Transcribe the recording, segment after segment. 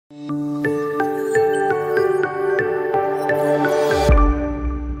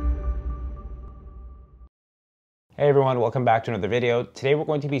Hey everyone, welcome back to another video. Today we're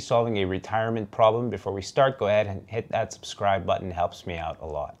going to be solving a retirement problem. Before we start, go ahead and hit that subscribe button. It helps me out a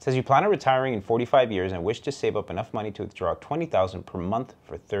lot. It says you plan on retiring in 45 years and wish to save up enough money to withdraw $20,000 per month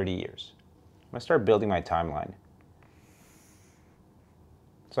for 30 years. I'm going to start building my timeline.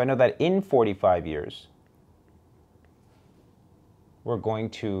 So I know that in 45 years, we're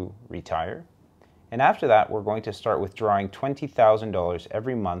going to retire. And after that, we're going to start withdrawing $20,000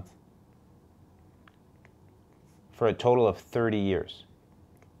 every month for a total of 30 years.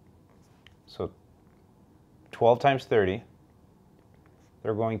 So 12 times 30,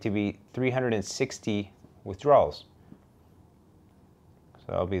 there are going to be 360 withdrawals. So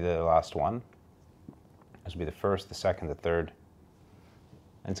that'll be the last one. This will be the first, the second, the third,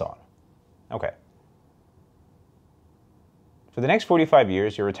 and so on. Okay. For the next 45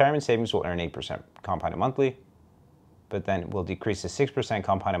 years, your retirement savings will earn 8% compounded monthly, but then will decrease to 6%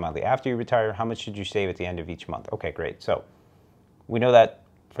 compounded monthly after you retire. How much should you save at the end of each month? Okay, great. So we know that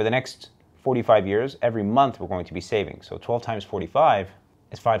for the next 45 years, every month we're going to be saving. So 12 times 45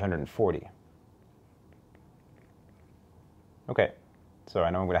 is 540. Okay, so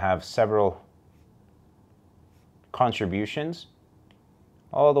I know I'm going to have several contributions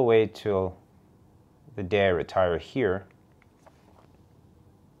all the way till the day I retire here.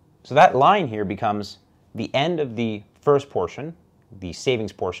 So that line here becomes the end of the first portion, the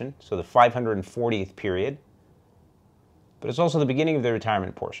savings portion, so the 540th period, but it's also the beginning of the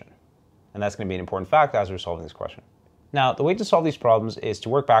retirement portion. And that's going to be an important fact as we're solving this question. Now, the way to solve these problems is to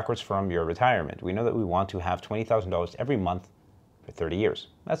work backwards from your retirement. We know that we want to have $20,000 every month for 30 years.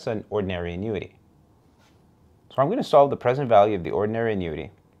 That's an ordinary annuity. So I'm going to solve the present value of the ordinary annuity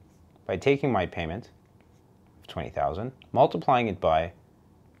by taking my payment of $20,000, multiplying it by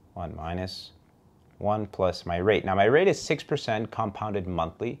 1 minus 1 plus my rate. Now my rate is 6% compounded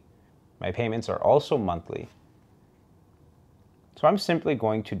monthly. My payments are also monthly. So I'm simply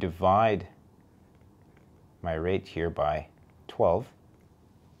going to divide my rate here by 12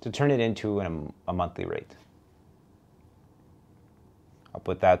 to turn it into a monthly rate. I'll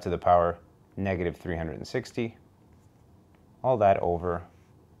put that to the power negative 360. All that over,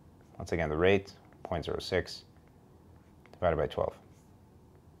 once again, the rate, 0.06 divided by 12.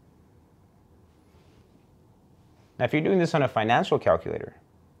 Now, if you're doing this on a financial calculator,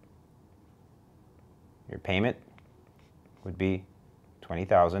 your payment would be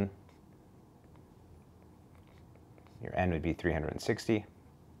 $20,000. Your N would be 360.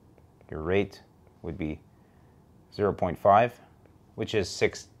 Your rate would be 0.5, which is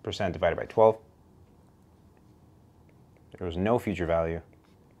 6% divided by 12. There was no future value,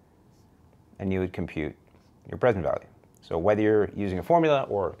 and you would compute your present value. So whether you're using a formula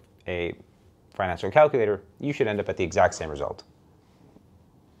or a financial calculator, you should end up at the exact same result,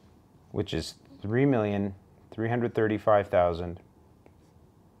 which is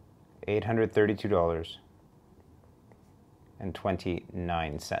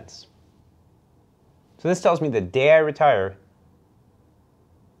 $3,335,832.29. So this tells me the day I retire,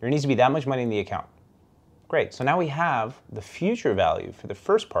 there needs to be that much money in the account. Great, so now we have the future value for the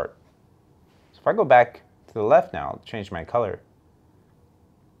first part. So if I go back to the left now, I'll change my color.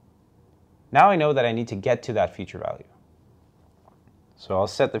 Now I know that I need to get to that future value. So I'll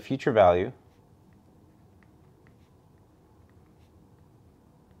set the future value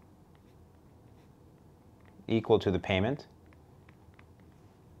equal to the payment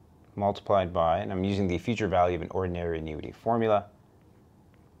multiplied by, and I'm using the future value of an ordinary annuity formula,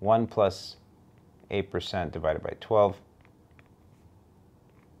 1 plus 8% divided by 12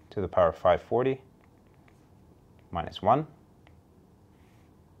 to the power of 540 minus 1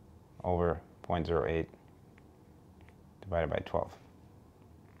 over 0.08 divided by 12.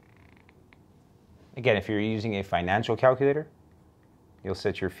 Again, if you're using a financial calculator, you'll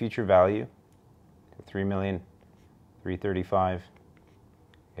set your future value to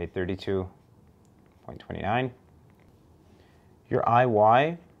 3,335,832.29. Your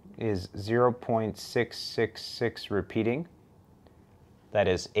IY is 0.666 repeating. That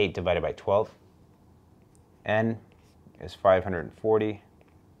is 8 divided by 12. N is 540.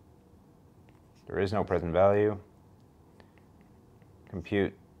 There is no present value.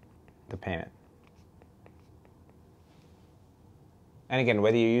 Compute the payment. And again,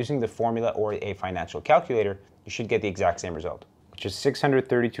 whether you're using the formula or a financial calculator, you should get the exact same result, which is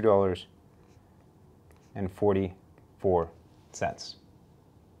 $632.44.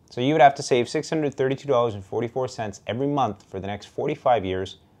 So you would have to save $632.44 every month for the next 45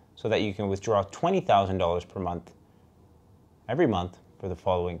 years so that you can withdraw $20,000 per month every month for the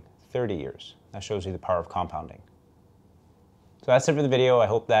following 30 years. That shows you the power of compounding. So that's it for the video. I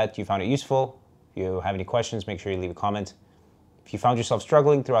hope that you found it useful. If you have any questions, make sure you leave a comment. If you found yourself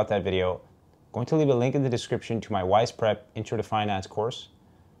struggling throughout that video, I'm going to leave a link in the description to my Wise Prep Intro to Finance course.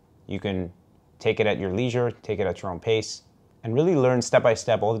 You can take it at your leisure, take it at your own pace, and really learn step by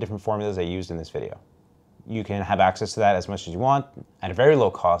step all the different formulas I used in this video. You can have access to that as much as you want at a very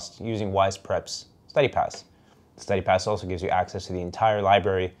low cost using Wise Prep's Study Pass. The Study Pass also gives you access to the entire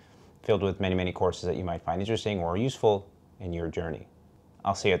library filled with many, many courses that you might find interesting or useful in your journey.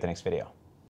 I'll see you at the next video.